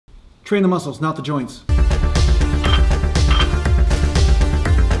Train the muscles, not the joints.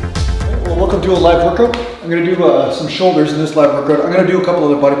 Well, welcome to a live workout. I'm going to do some shoulders in this live workout. I'm going to do a couple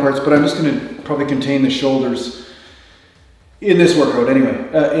other body parts, but I'm just going to probably contain the shoulders in this workout anyway,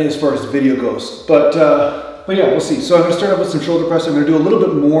 as far as the video goes. But yeah, we'll see. So I'm going to start off with some shoulder press. I'm going to do a little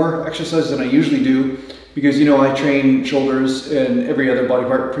bit more exercises than I usually do because, you know, I train shoulders and every other body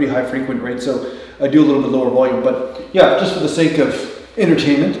part pretty high frequent, right? So I do a little bit lower volume. But yeah, just for the sake of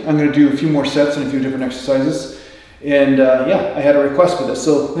entertainment, I'm going to do a few more sets and a few different exercises. And yeah, I had a request for this,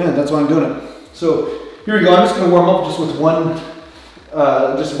 so yeah, that's why I'm doing it. So here we go. I'm just going to warm up just with one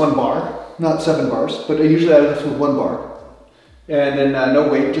bar, not 7 bars, but usually I lift with 1 bar. And then no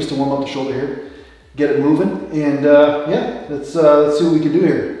weight, just to warm up the shoulder here, get it moving, and yeah, let's see what we can do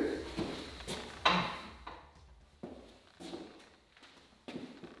here.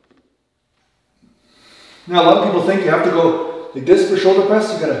 Now a lot of people think you have to go like this for shoulder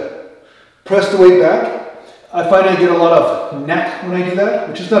press. You gotta press the weight back. I find I get a lot of neck when I do that,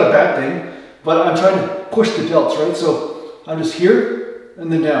 which is not a bad thing, but I'm trying to push the delts, right? So I'm just here and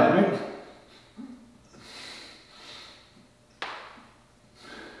then down, right?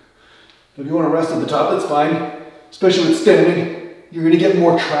 If you want to rest at the top, that's fine, especially with standing. You're going to get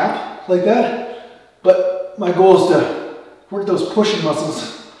more trap like that, but my goal is to work those pushing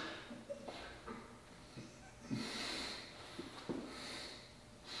muscles.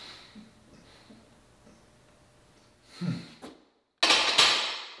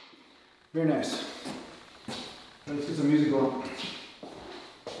 Very nice. Let's get some music going.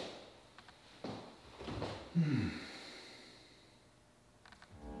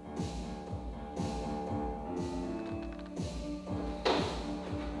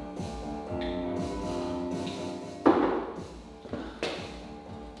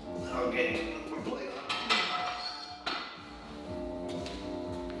 Okay, we're playing.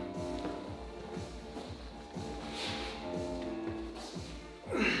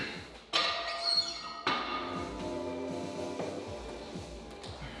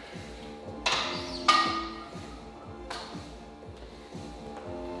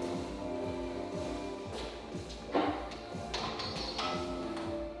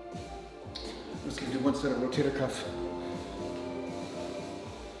 I'm just going to do one set of rotator cuff.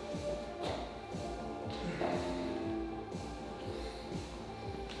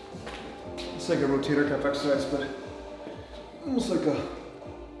 It's like a rotator cuff exercise, but almost like a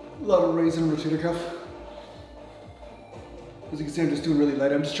lot of raise in a rotator cuff. As you can see, I'm just doing really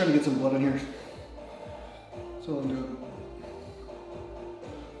light. I'm just trying to get some blood in here. That's all I'm doing.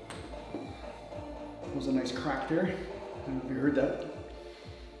 That was a nice crack there. I don't know if you heard that.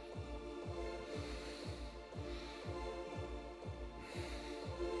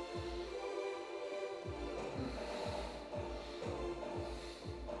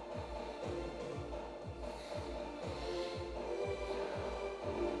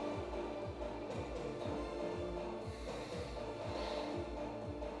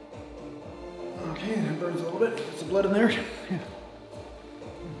 Okay, that burns a little bit. Get some blood in there. Yeah.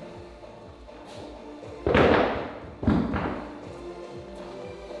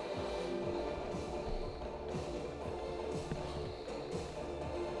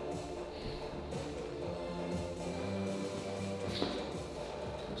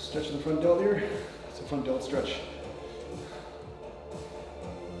 Stretching the front delt here. It's a front delt stretch.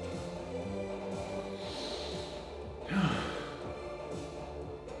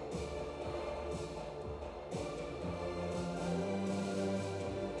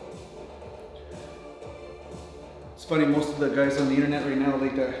 It's funny, most of the guys on the internet right now are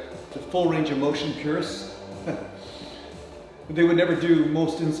like the full range of motion purists. They would never do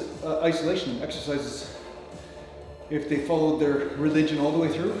most isolation exercises if they followed their religion all the way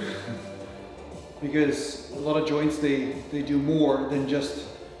through. Because a lot of joints, they do more than just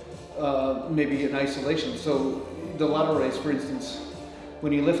maybe in isolation. So the lateral raise, for instance,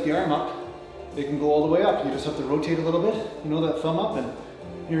 when you lift the arm up, it can go all the way up. You just have to rotate a little bit, you know, that thumb up, and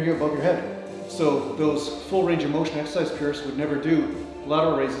here you go above your head. So those full range of motion exercise purists would never do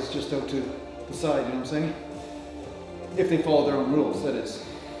lateral raises just out to the side, you know what I'm saying? If they follow their own rules, that is.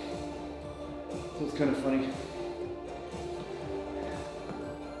 So it's kind of funny.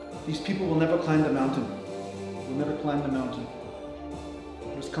 These people will never climb the mountain. Will never climb the mountain.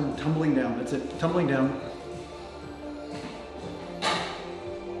 They'll just come tumbling down. That's it, tumbling down.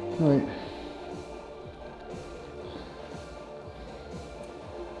 All right.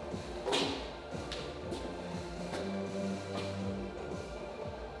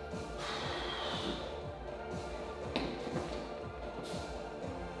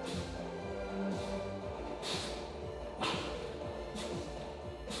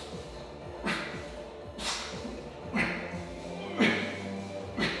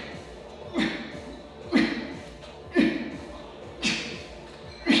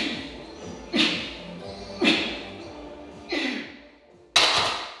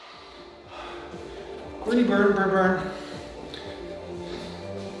 Burny burn, burn, burn.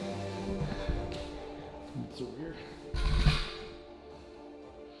 It's over here.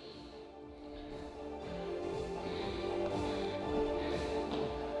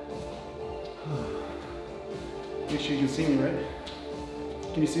 Make sure you can see me, right?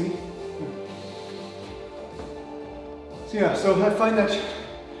 Can you see me? So yeah, so I find that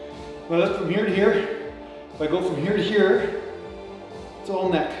when I look from here to here, if I go from here to here, it's all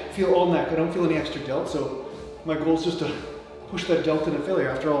neck. I feel all neck. I don't feel any extra delt, so my goal is just to push that delt into failure.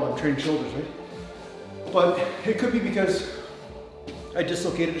 After all, I'm training shoulders, right? But it could be because I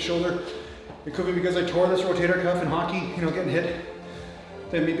dislocated a shoulder. It could be because I tore this rotator cuff in hockey, you know, getting hit.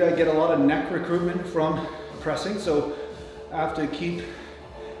 Then maybe I get a lot of neck recruitment from pressing, so I have to keep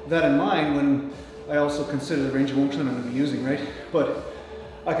that in mind when I also consider the range of motion I'm going to be using, right? But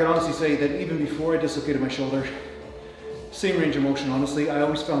I can honestly say that even before I dislocated my shoulder, same range of motion, honestly. I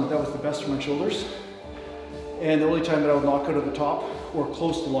always found that was the best for my shoulders. And the only time that I would lock out at the top or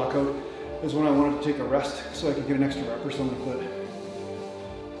close to lockout is when I wanted to take a rest so I could get an extra rep or something like that.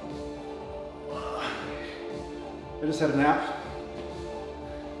 I just had a nap.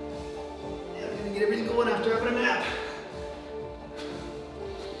 I'm gonna get everything going after having a nap.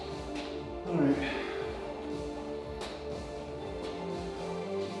 All right.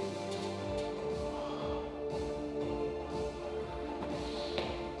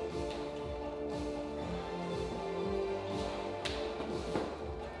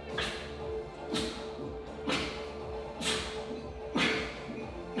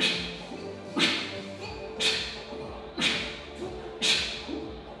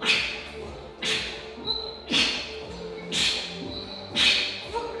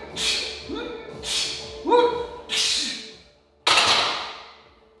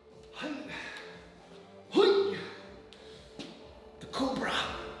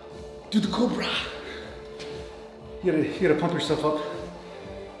 Do the cobra. You gotta pump yourself up.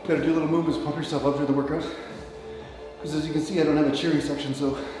 You gotta do little movements, pump yourself up through the workout. Because as you can see, I don't have a cheering section,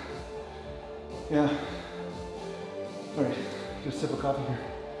 so yeah. All right, get a sip of coffee here.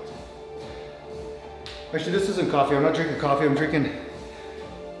 Actually, this isn't coffee. I'm not drinking coffee. I'm drinking,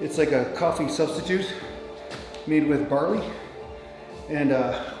 it's like a coffee substitute made with barley. And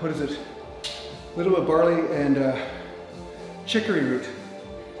what is it? A little bit of barley and chicory root.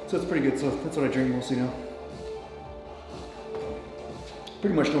 So it's pretty good, so that's what I drink mostly now.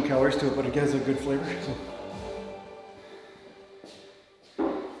 Pretty much no calories to it, but it has a good flavor. So.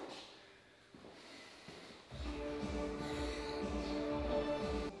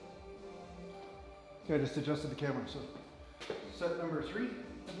 Okay, I just adjusted the camera, so set number 3,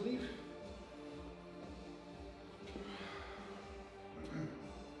 I believe.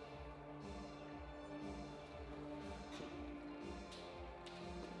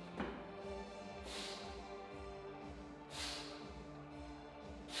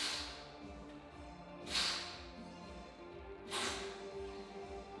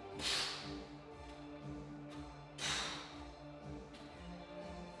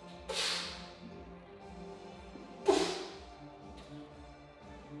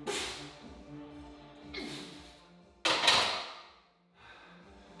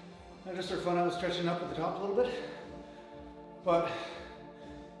 And just for fun, I was stretching up at the top a little bit, but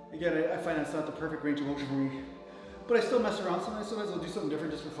again, I find that's not the perfect range of motion for me. But I still mess around sometimes. Sometimes I'll do something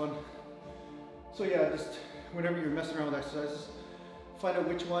different just for fun. So yeah, just whenever you're messing around with exercises, find out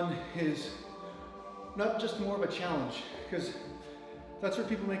which one is not just more of a challenge, because that's where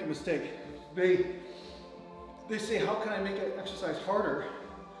people make a mistake. They say, how can I make an exercise harder?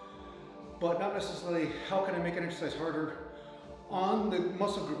 But not necessarily, how can I make an exercise harder on the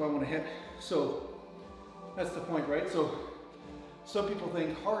muscle group I want to hit. So that's the point, right? So some people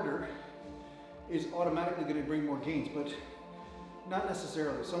think harder is automatically going to bring more gains, but not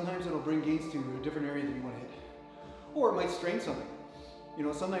necessarily. Sometimes it'll bring gains to a different area that you want to hit. Or it might strain something. You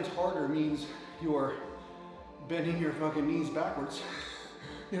know, sometimes harder means you're bending your fucking knees backwards,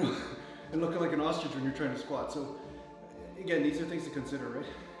 you know, and looking like an ostrich when you're trying to squat. So again, these are things to consider, right?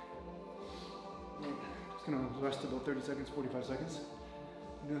 Just gonna rest about 30 seconds, 45 seconds.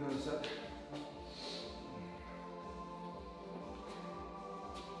 Do another set.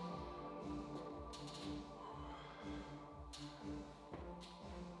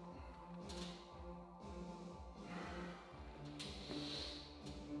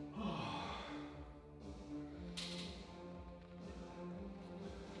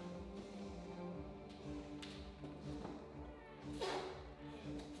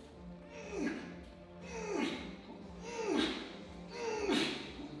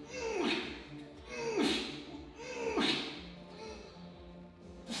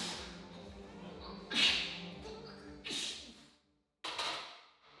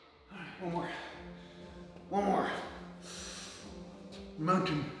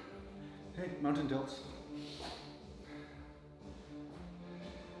 mountain. Hey, mountain delts.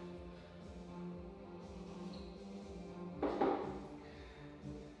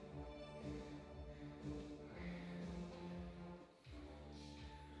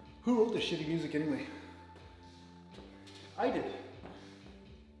 Who wrote this shitty music anyway? I did. If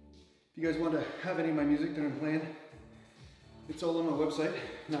you guys want to have any of my music that I'm playing, it's all on my website,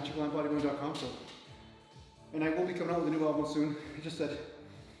 naturalbodybuilding.com. So, and I will be coming out with a new album soon. It's just that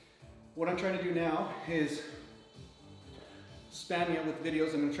what I'm trying to do now is spanning it with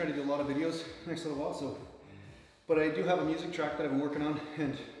videos. I'm going to try to do a lot of videos next little while. So, but I do have a music track that I've been working on,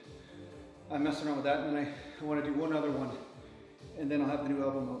 and I'm messing around with that. And then I want to do one other one, and then I'll have the new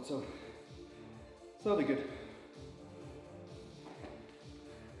album out. So that'll be good.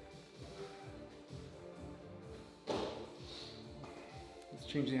 Let's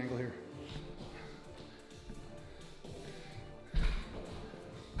change the angle here.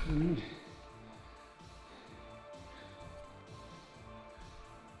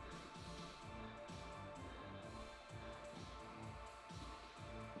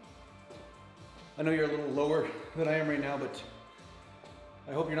 I know you're a little lower than I am right now, but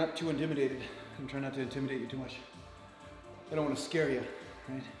I hope you're not too intimidated. I'm trying not to intimidate you too much. I don't want to scare you,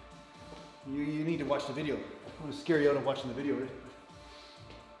 right? You need to watch the video. I don't want to scare you out of watching the video, right?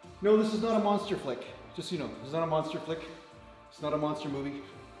 No, this is not a monster flick. Just so you know, this is not a monster flick. It's not a monster movie.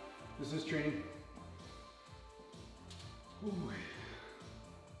 This is training. Ooh.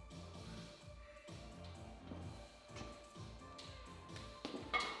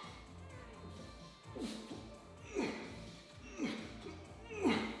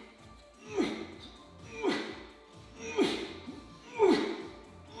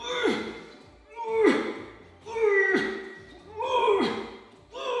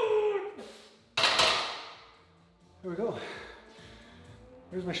 There we go.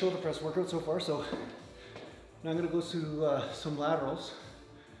 Here's my shoulder press workout so far. So now I'm going to go to some laterals,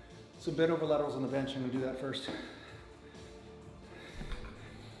 some bent over laterals on the bench. I'm going to do that first.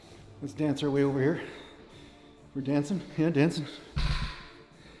 Let's dance our way over here. We're dancing, yeah, dancing.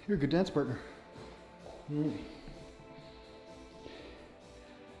 You're a good dance partner. It's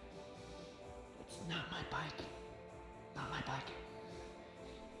not my bike. Not my bike.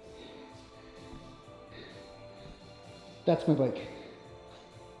 That's my bike.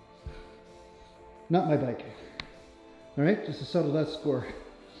 Not my bike. All right, just to settle that score.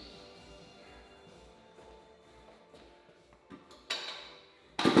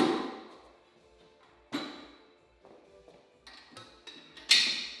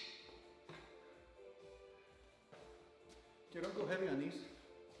 Okay, don't go heavy on these.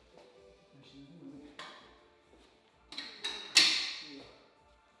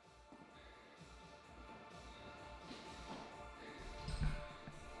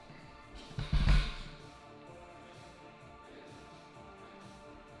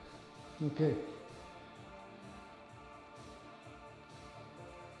 Okay.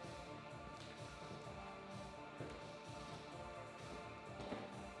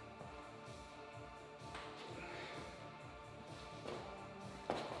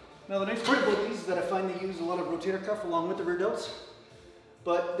 Now the nice part about these is that I find they use a lot of rotator cuff along with the rear delts,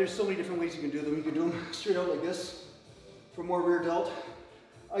 but there's so many different ways you can do them. You can do them straight out like this for more rear delt.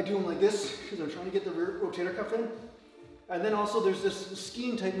 I do them like this because I'm trying to get the rear rotator cuff in. And then also there's this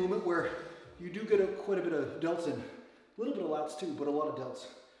skiing type movement where you do get quite a bit of delts in. A little bit of lats too, but a lot of delts.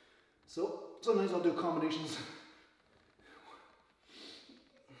 So sometimes I'll do combinations.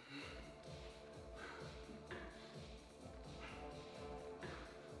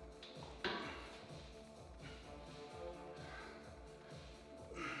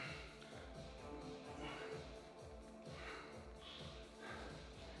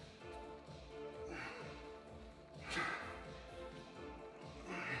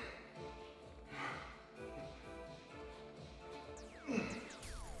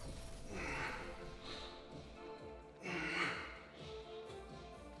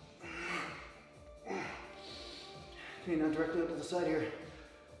 Okay, now directly out to the side here.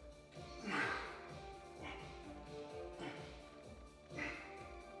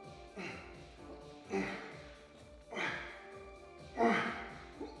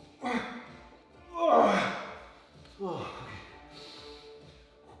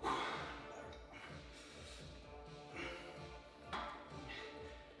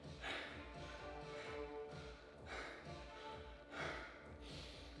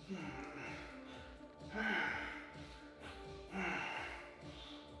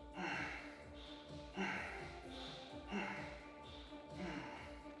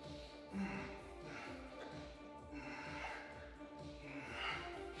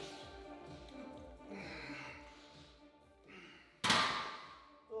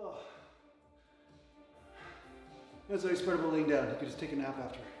 As I started laying down, you could just take a nap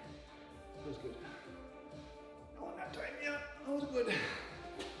after. That was good. No nap time, yeah, that was good.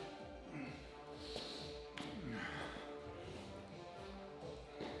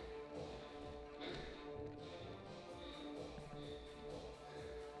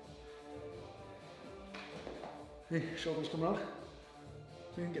 Hey, shoulders coming out.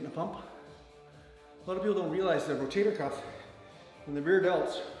 So you're getting a pump. A lot of people don't realize the rotator cuff and the rear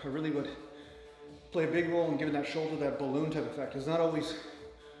delts are really what play a big role in giving that shoulder that balloon type effect. It's not always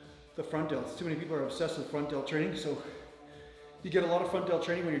the front delts. Too many people are obsessed with front delt training, so you get a lot of front delt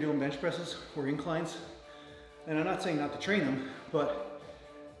training when you're doing bench presses or inclines. And I'm not saying not to train them, but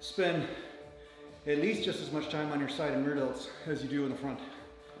spend at least just as much time on your side and rear delts as you do in the front.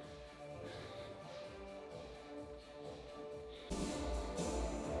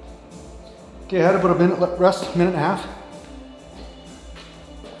 Okay, I had about a minute rest, minute and a half.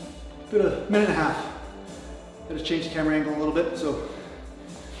 About a minute and a half. I just changed the camera angle a little bit, so.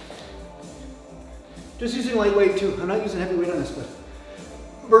 Just using lightweight too. I'm not using heavy weight on this,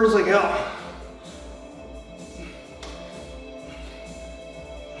 but burns like hell.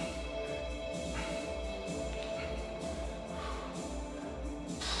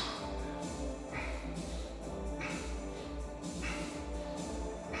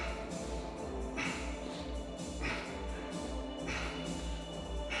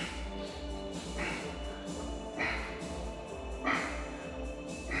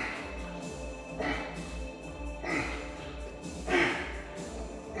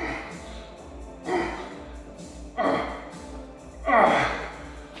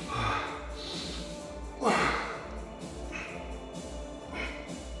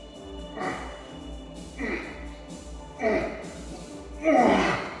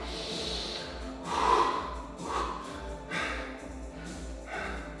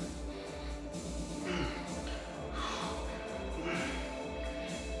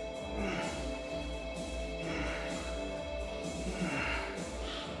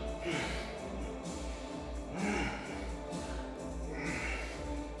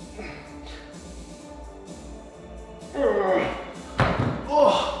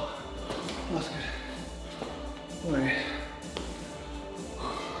 Oh, that's good. All right.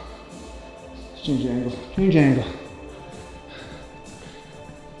 Let's change the angle. Change the angle.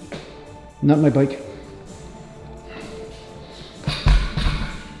 Not my bike.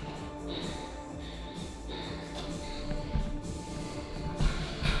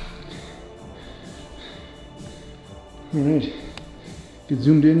 All right. Get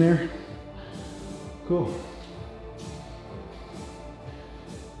zoomed in there. Cool.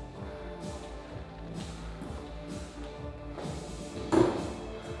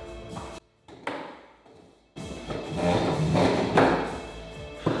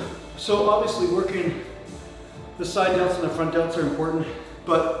 So obviously working the side delts and the front delts are important,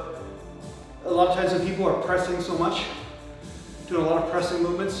 but a lot of times when people are pressing so much, doing a lot of pressing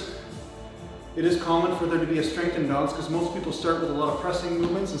movements, it is common for there to be a strength imbalance because most people start with a lot of pressing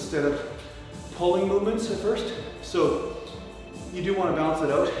movements instead of pulling movements at first. So you do want to balance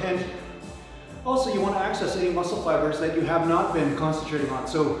it out, and also you want to access any muscle fibers that you have not been concentrating on.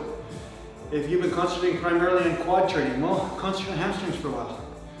 So if you've been concentrating primarily on quad training, well, concentrate on hamstrings for a while.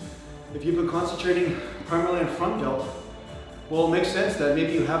 If you've been concentrating primarily on front delt, well, it makes sense that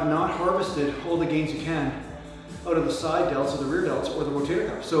maybe you have not harvested all the gains you can out of the side delts or the rear delts or the rotator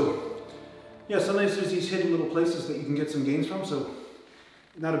cuff. So yeah, sometimes there's these hidden little places that you can get some gains from, so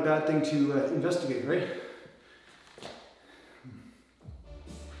not a bad thing to investigate, right?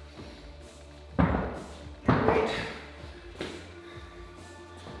 Right.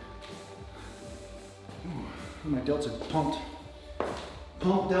 Ooh, my delts are pumped.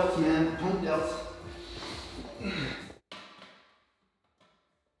 Pump delts, man, pump delts.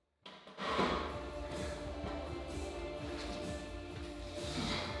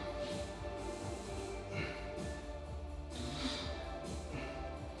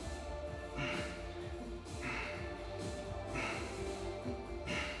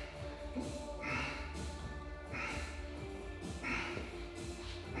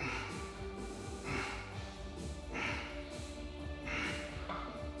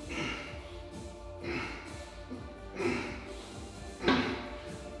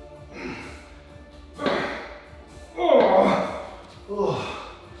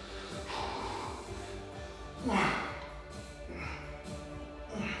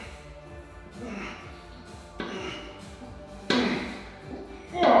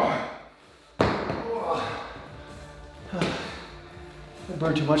 I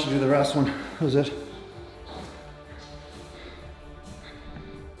burned too much to do the last one. That was it.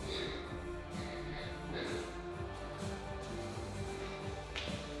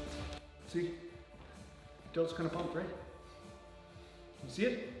 See? Delts kind of pumped, right? Can you see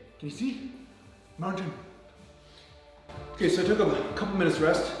it? Can you see? Mountain. Okay, so I took a couple minutes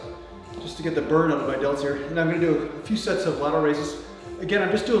rest just to get the burn out of my delts here. And I'm gonna do a few sets of lateral raises. Again,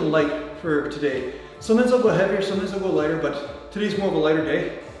 I'm just doing light for today. Sometimes I'll go heavier, sometimes I'll go lighter, but today's more of a lighter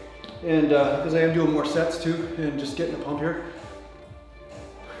day. And because I am doing more sets too, and just getting a pump here.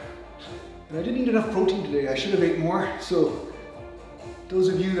 And I didn't eat enough protein today. I should have ate more. So those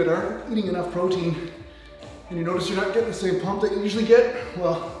of you that aren't eating enough protein, and you notice you're not getting the same pump that you usually get,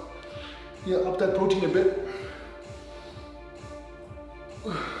 well, yeah, up that protein a bit.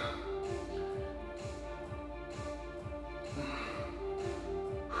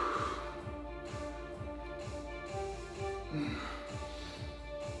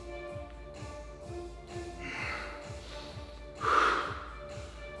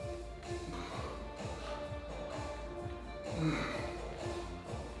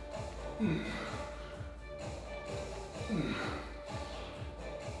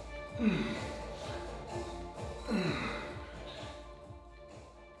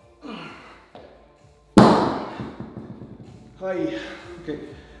 Hi. Okay.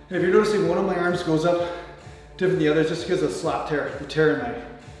 And if you're noticing one of my arms goes up different than the other, it's just because of the slap tear, the tear in my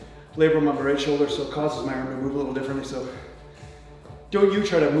labrum on my right shoulder, so it causes my arm to move a little differently. So don't you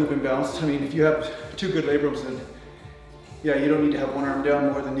try to move imbalanced. I mean, if you have two good labrums, then yeah, you don't need to have one arm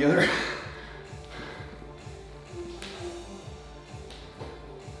down more than the other.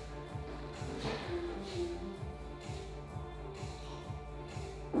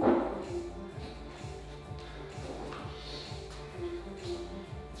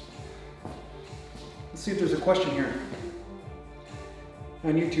 Let's see if there's a question here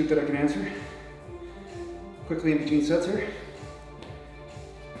on YouTube that I can answer quickly in between sets here.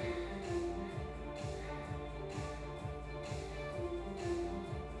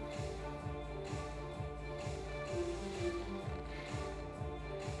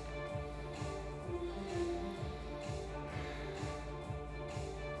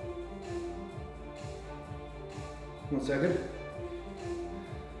 One second.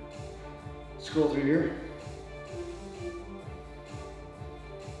 Scroll through here.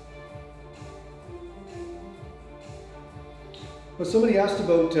 Well, somebody asked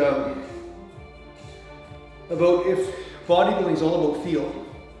about if bodybuilding is all about feel,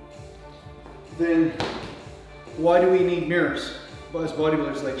 then why do we need mirrors as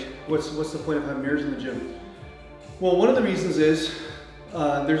bodybuilders? Like, what's the point of having mirrors in the gym? Well, one of the reasons is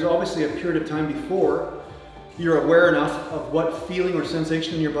there's obviously a period of time before you're aware enough of what feeling or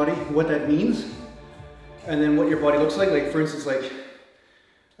sensation in your body, what that means, and then what your body looks like. Like, for instance, like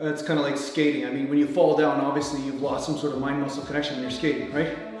it's kind of like skating. I mean, when you fall down, obviously you've lost some sort of mind-muscle connection when you're skating,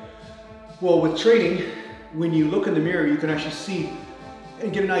 right? Well, with training, when you look in the mirror, you can actually see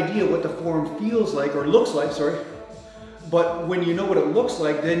and get an idea what the form feels like, or looks like, sorry. But when you know what it looks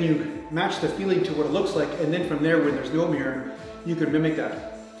like, then you match the feeling to what it looks like, and then from there, when there's no mirror, you can mimic that.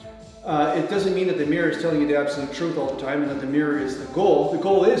 It doesn't mean that the mirror is telling you the absolute truth all the time and that the mirror is the goal. The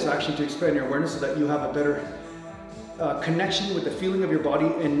goal is actually to expand your awareness so that you have a better connection with the feeling of your body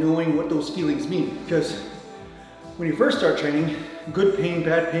and knowing what those feelings mean. Because when you first start training, good pain,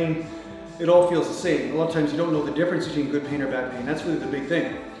 bad pain, it all feels the same. A lot of times you don't know the difference between good pain or bad pain. That's really the big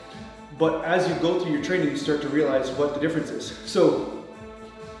thing. But as you go through your training, you start to realize what the difference is. So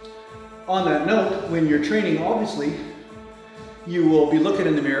on that note, when you're training, obviously, you will be looking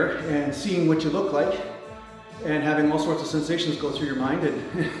in the mirror and seeing what you look like and having all sorts of sensations go through your mind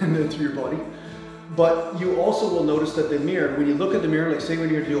and then through your body. But you also will notice that the mirror, when you look at the mirror, like say when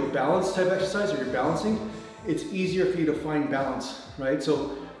you're doing a balance type exercise or you're balancing, it's easier for you to find balance, right?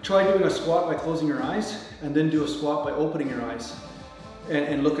 So try doing a squat by closing your eyes and then do a squat by opening your eyes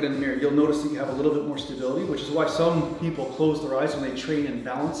and look at it in the mirror. You'll notice that you have a little bit more stability, which is why some people close their eyes when they train in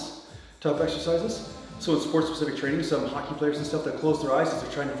balance type exercises. So in sport-specific training, some hockey players and stuff that close their eyes as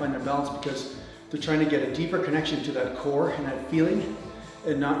they're trying to find their balance because they're trying to get a deeper connection to that core and that feeling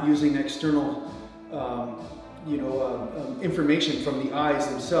and not using external information from the eyes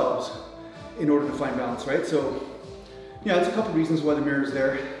themselves in order to find balance, right? So yeah, that's a couple reasons why the mirror is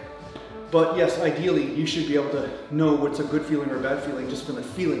there. But yes, ideally, you should be able to know what's a good feeling or a bad feeling just from the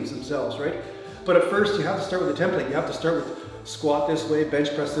feelings themselves, right? But at first, you have to start with a template. You have to start with squat this way,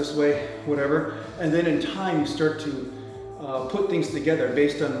 bench press this way, whatever. And then in time, you start to put things together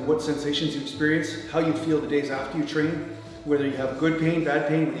based on what sensations you experience, how you feel the days after you train, whether you have good pain, bad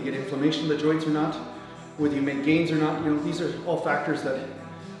pain, whether you get inflammation in the joints or not, whether you make gains or not. You know, these are all factors that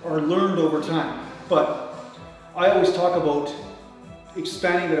are learned over time. But I always talk about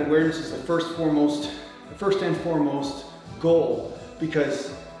expanding that awareness is the first and foremost goal,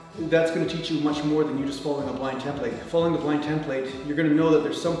 because that's going to teach you much more than you just following a blind template. Following the blind template, you're going to know that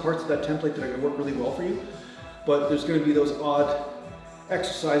there's some parts of that template that are going to work really well for you, but there's going to be those odd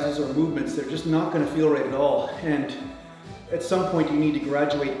exercises or movements that are just not going to feel right at all. And at some point you need to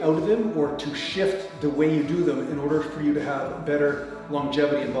graduate out of them or to shift the way you do them in order for you to have better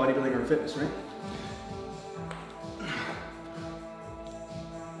longevity in bodybuilding or fitness, right?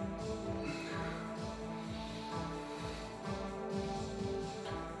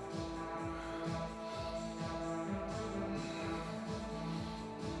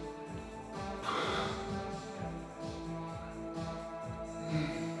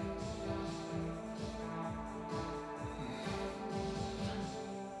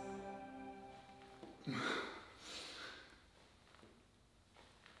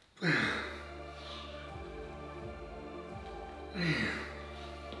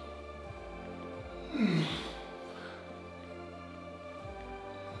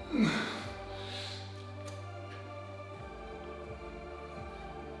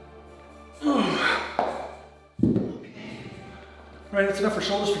 Right, that's enough for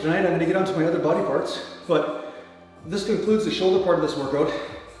shoulders for tonight. I'm going to get on to my other body parts, but this concludes the shoulder part of this workout.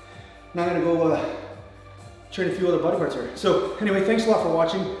 Now I'm going to go train a few other body parts here. So anyway, thanks a lot for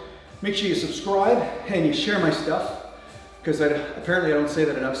watching. Make sure you subscribe and you share my stuff, because apparently I don't say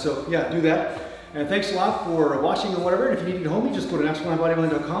that enough, so yeah, do that. And thanks a lot for watching and whatever. And if you need to get home, just go to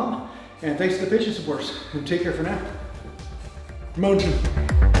naturalbodybuilding.com. And thanks to the Patreon supporters. And take care for now.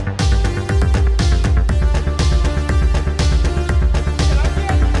 Mountain.